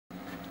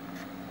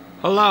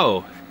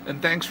Hello, and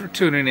thanks for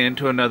tuning in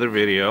to another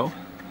video.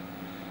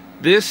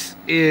 This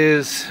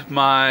is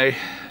my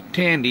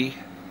Tandy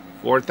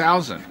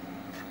 4000.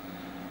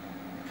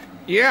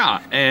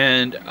 Yeah,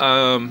 and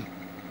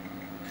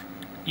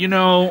you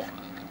know,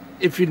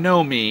 if you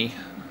know me,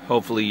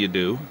 hopefully you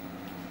do,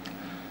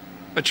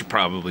 but you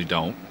probably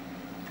don't.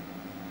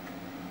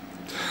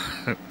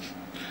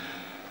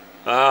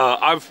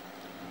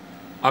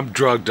 I'm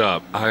drugged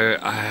up.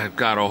 I've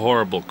got a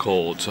horrible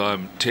cold, so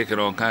I'm taking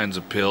all kinds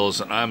of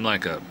pills, and I'm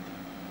like I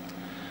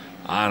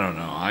don't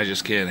know, I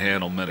just can't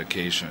handle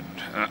medication.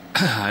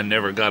 I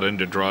never got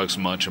into drugs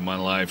much in my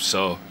life,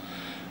 so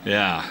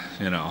yeah,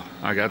 you know,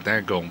 I got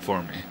that going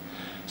for me.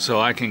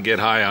 So I can get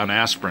high on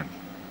aspirin.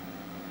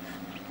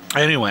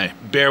 Anyway,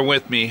 bear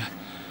with me.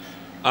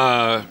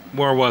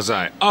 Where was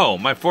I? Oh,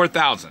 my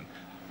 4000.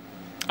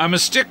 I'm a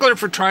stickler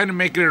for trying to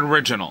make it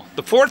original.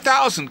 The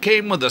 4000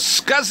 came with a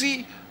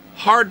SCSI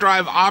hard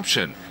drive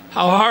option.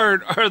 How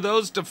hard are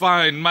those to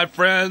find, my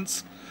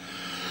friends?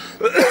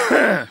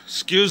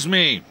 Excuse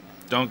me.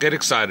 Don't get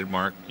excited,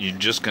 Mark. You're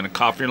just going to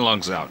cough your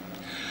lungs out.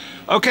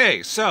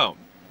 Okay, so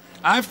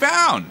I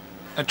found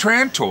a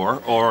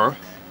Trantor, or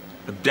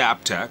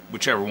Adaptec,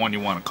 whichever one you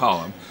want to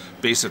call them.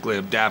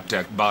 Basically,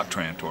 Adaptec bought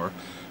Trantor.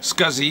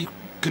 SCSI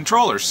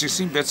controller,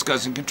 16-bit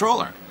SCSI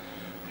controller.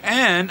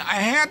 And I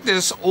had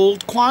this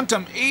old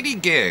Quantum 80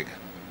 gig.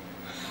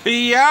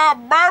 Yeah,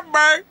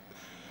 baby.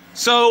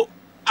 So,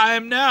 I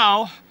am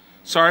now,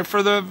 sorry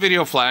for the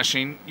video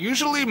flashing,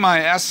 usually my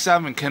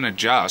S7 can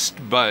adjust,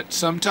 but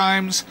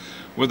sometimes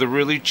with a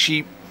really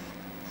cheap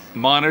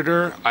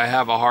monitor, I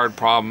have a hard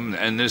problem,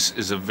 and this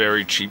is a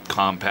very cheap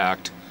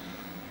compact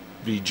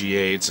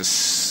VGA. It's a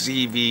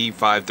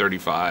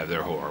CV535,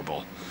 they're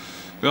horrible.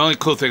 The only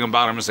cool thing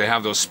about them is they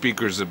have those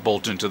speakers that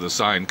bolt into the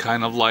sign,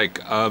 kind of like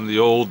the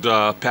old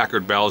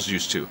Packard Bells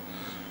used to.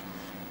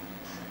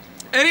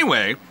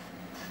 Anyway,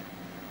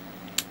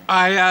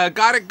 I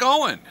got it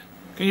going.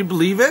 Can you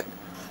believe it?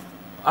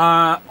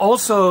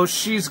 Also,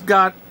 she's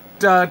got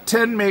 10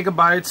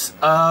 megabytes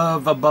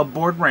of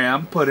above-board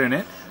RAM put in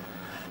it.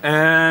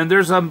 And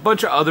there's a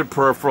bunch of other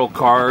peripheral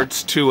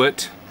cards to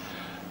it.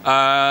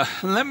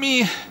 Let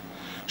me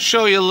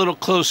show you a little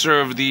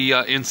closer of the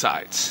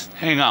insides.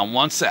 Hang on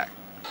one sec.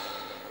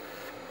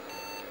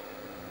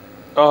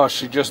 Oh,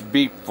 she just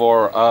beeped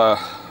for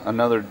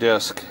another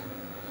disc.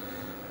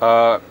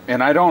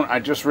 And I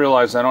just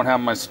realized I don't have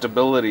my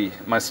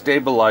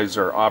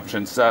stabilizer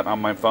option set on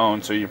my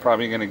phone, so you're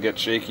probably going to get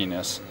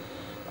shakiness.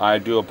 I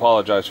do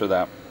apologize for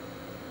that.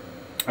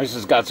 This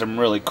has got some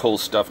really cool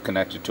stuff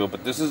connected to it,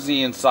 but this is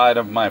the inside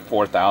of my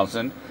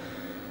 4000.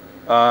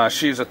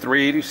 She's a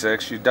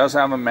 386. She does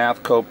have a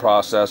math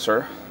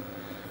coprocessor.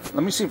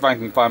 Let me see if I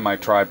can find my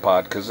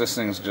tripod, because this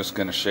thing's just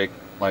going to shake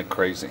like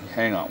crazy.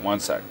 Hang on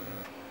one sec.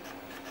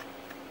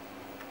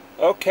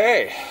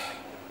 Okay.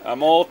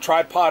 I'm all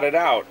tripoded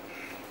out.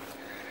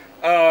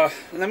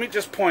 Let me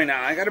just point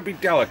out, I gotta be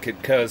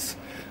delicate because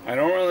I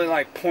don't really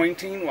like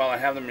pointing while I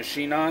have the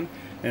machine on,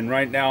 and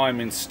right now I'm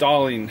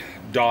installing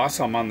DOS.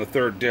 I'm on the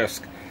 3rd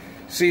disk.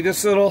 See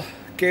this little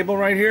cable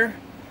right here?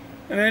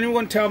 And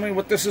anyone tell me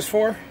what this is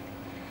for?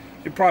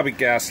 You'd probably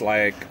guess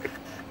like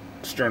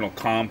external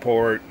COM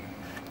port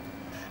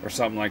or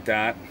something like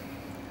that.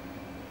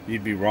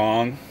 You'd be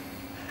wrong.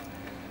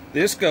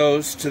 This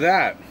goes to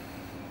that,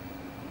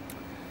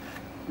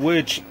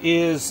 which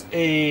is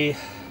a,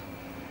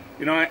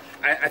 you know,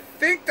 I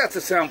think that's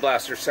a Sound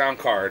Blaster sound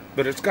card,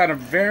 but it's got a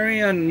very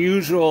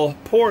unusual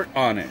port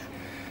on it.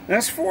 And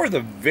that's for the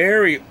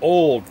very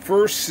old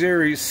first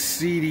series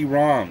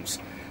CD-ROMs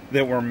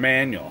that were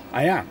manual.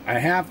 I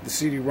have the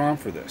CD-ROM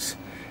for this,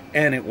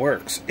 and it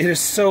works. It is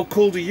so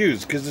cool to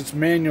use because it's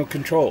manual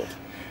controlled.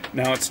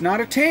 Now, it's not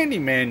a Tandy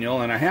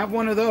manual, and I have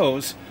one of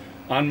those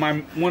on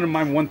one of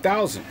my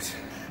 1000s.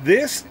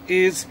 This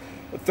is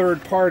a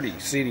third-party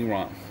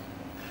CD-ROM.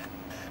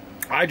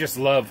 I just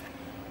love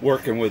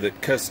working with it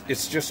because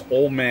it's just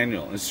old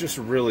manual. It's just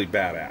really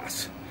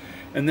badass.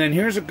 And then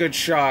here's a good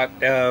shot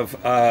of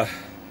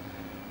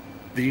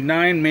the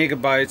 9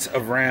 megabytes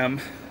of RAM.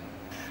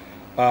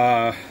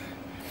 I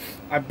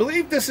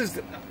believe this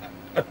is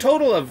a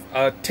total of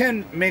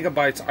 10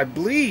 megabytes.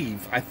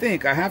 I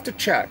think, I have to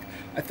check.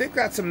 I think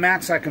that's the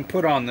max I can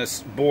put on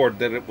this board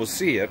that it will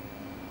see it.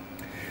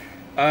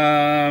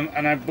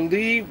 And I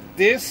believe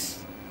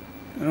this,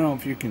 I don't know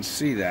if you can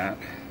see that.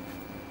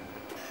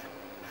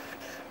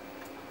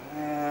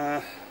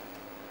 I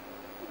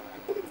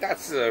believe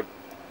that's a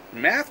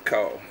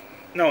Mathco.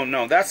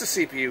 No, that's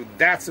the CPU.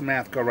 That's the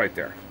Mathco right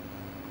there.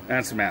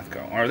 That's the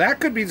Mathco. Or that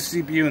could be the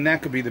CPU and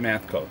that could be the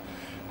Mathco.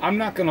 I'm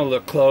not going to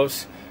look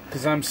close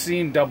because I'm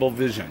seeing Double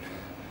Vision.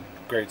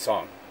 Great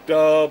song.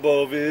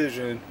 Double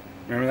Vision.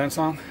 Remember that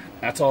song?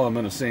 That's all I'm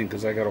going to sing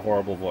because I got a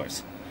horrible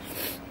voice.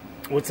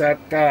 What's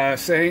that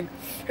saying?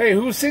 Hey,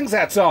 who sings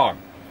that song?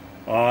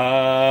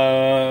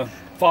 Foghat.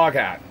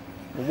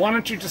 Well, why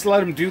don't you just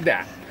let him do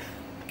that?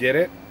 Get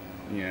it?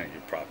 Yeah,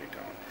 you probably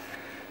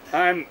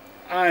don't.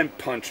 I'm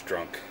punch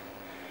drunk.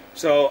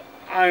 So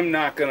I'm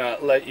not gonna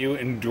let you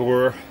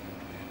endure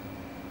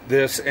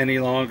this any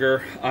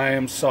longer. I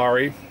am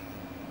sorry.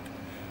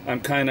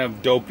 I'm kind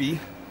of dopey.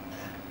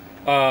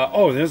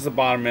 Oh, there's the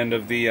bottom end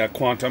of the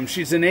Quantum.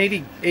 She's an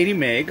 80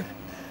 meg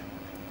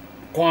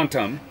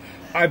Quantum.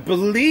 I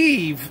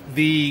believe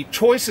the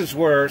choices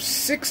were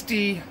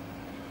 60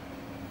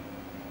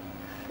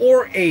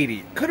 or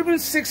 80. Could have been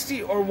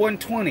 60 or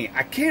 120.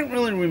 I can't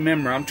really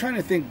remember. I'm trying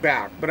to think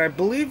back. But I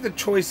believe the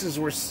choices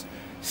were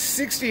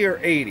 60 or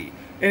 80.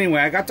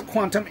 Anyway, I got the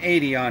Quantum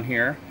 80 on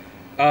here.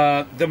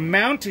 The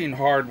mounting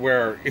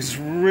hardware is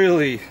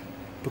really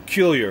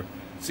peculiar.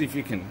 Let's see if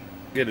you can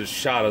get a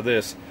shot of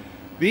this.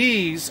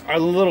 These are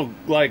little,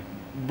 like,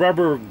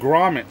 rubber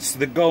grommets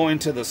that go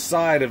into the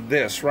side of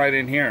this right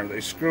in here.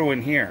 They screw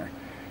in here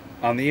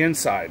on the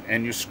inside,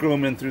 and you screw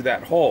them in through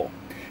that hole.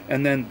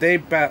 And then they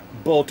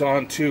bolt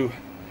onto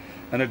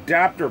an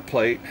adapter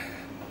plate.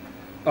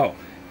 Oh,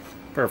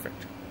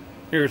 perfect.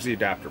 Here's the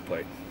adapter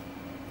plate.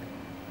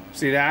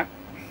 See that?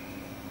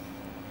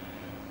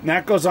 And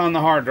that goes on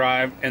the hard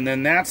drive, and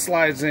then that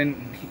slides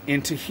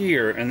into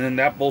here, and then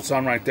that bolts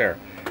on right there.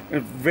 A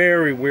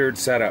very weird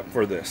setup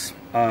for this.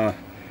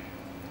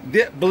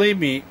 Believe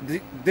me,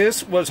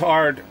 this was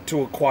hard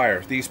to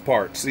acquire, these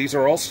parts. These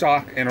are all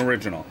stock and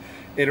original.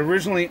 It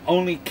originally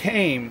only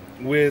came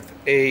with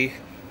a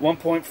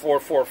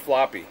 1.44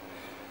 floppy.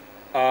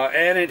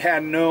 And it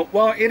had no,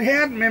 well, it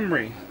had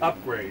memory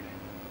upgrade.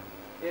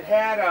 It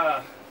had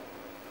a,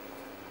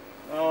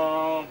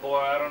 oh boy,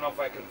 I don't know if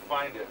I can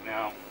find it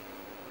now.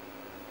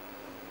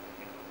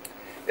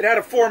 It had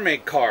a 4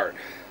 meg card.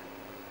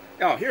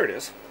 Oh, here it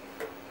is.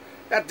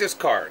 That disk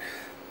card.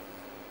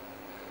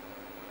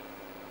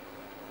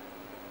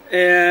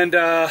 And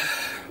I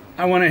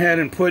went ahead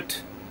and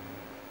put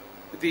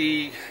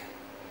the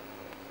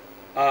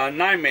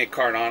 9 meg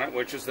card on it,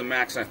 which is the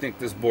max I think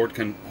this board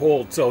can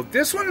hold. So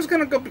this one is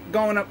going to be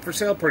going up for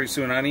sale pretty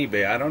soon on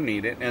eBay. I don't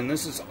need it, and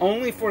this is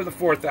only for the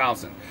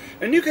 4000.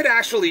 And you could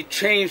actually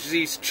change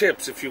these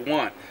chips if you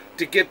want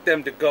to get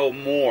them to go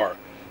more.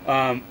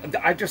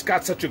 I just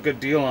got such a good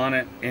deal on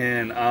it,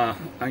 and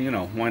you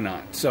know, why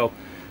not? So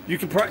you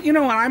can, you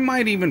know, I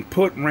might even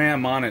put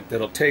RAM on it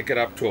that'll take it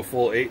up to a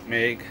full 8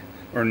 meg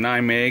or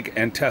 9 meg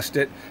and test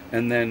it,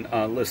 and then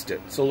list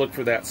it. So look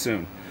for that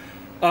soon.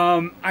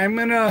 I'm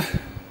gonna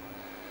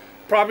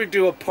probably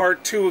do a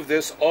part 2 of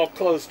this all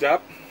closed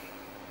up,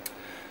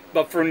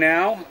 but for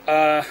now,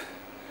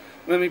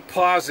 let me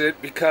pause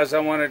it because I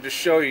wanted to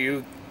show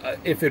you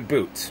if it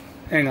boots.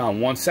 Hang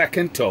on 1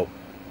 second.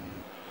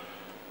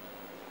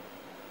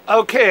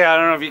 Okay, I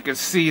don't know if you can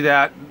see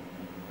that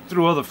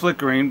through all the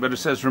flickering, but it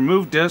says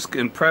remove disk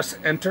and press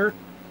enter.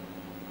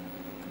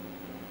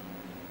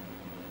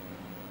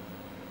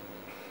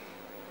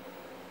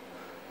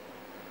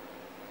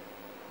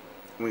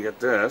 We get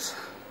this.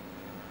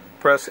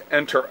 Press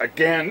enter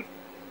again.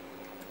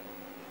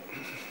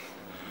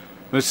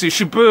 Let's see,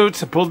 she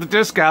boots. I pulled the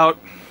disc out.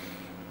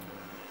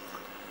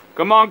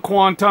 Come on,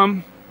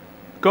 Quantum.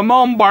 Come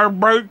on,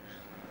 Barbara.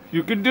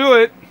 You can do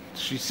it.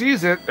 She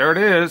sees it. There it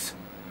is.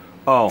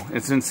 Oh,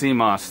 it's in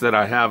CMOS that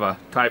I have a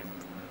Type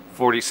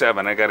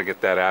 47. I got to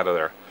get that out of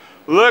there.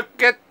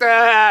 Look at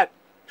that.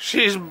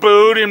 She's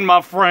booting,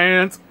 my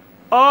friends.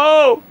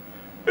 Oh,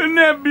 isn't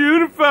that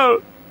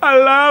beautiful? I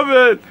love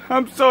it.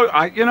 I'm so,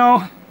 you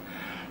know,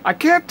 I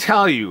can't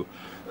tell you,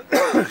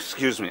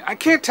 excuse me, I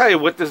can't tell you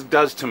what this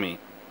does to me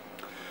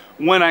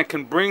when I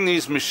can bring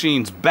these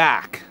machines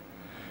back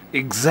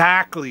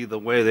exactly the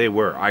way they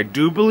were. I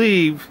do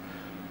believe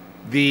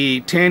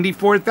the Tandy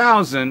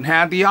 4000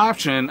 had the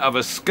option of a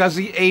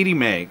SCSI 80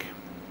 meg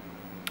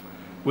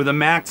with a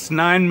max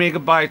 9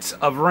 megabytes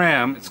of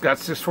RAM. It's got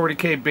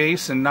 640K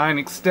base and 9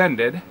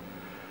 extended.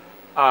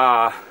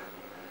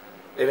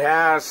 It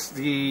has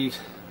the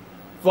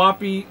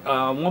floppy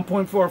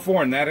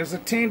 1.44, and that is a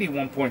Tandy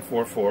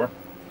 1.44.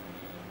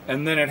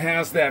 And then it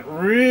has that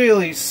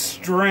really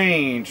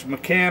strange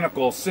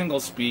mechanical single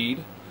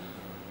speed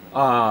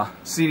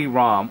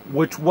CD-ROM,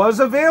 which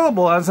was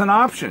available as an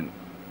option.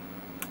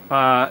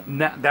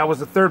 That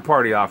was a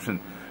third-party option.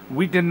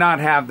 We did not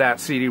have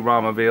that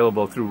CD-ROM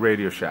available through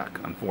Radio Shack,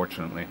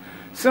 unfortunately.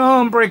 So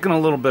I'm breaking a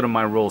little bit of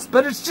my rules,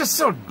 but it's just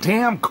so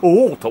damn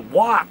cool to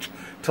watch,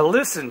 to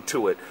listen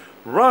to it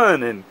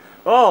run, and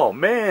oh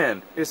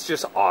man, it's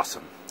just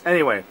awesome.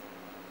 Anyway,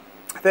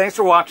 thanks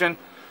for watching.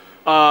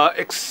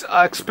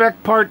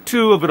 Expect part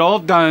 2 of it all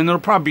done. It'll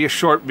probably be a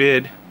short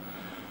vid,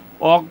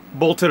 all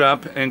bolted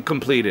up and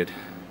completed.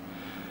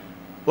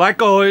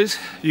 Like always,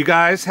 you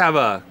guys have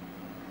a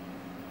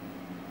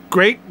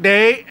great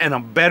day and a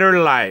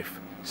better life.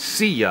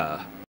 See ya.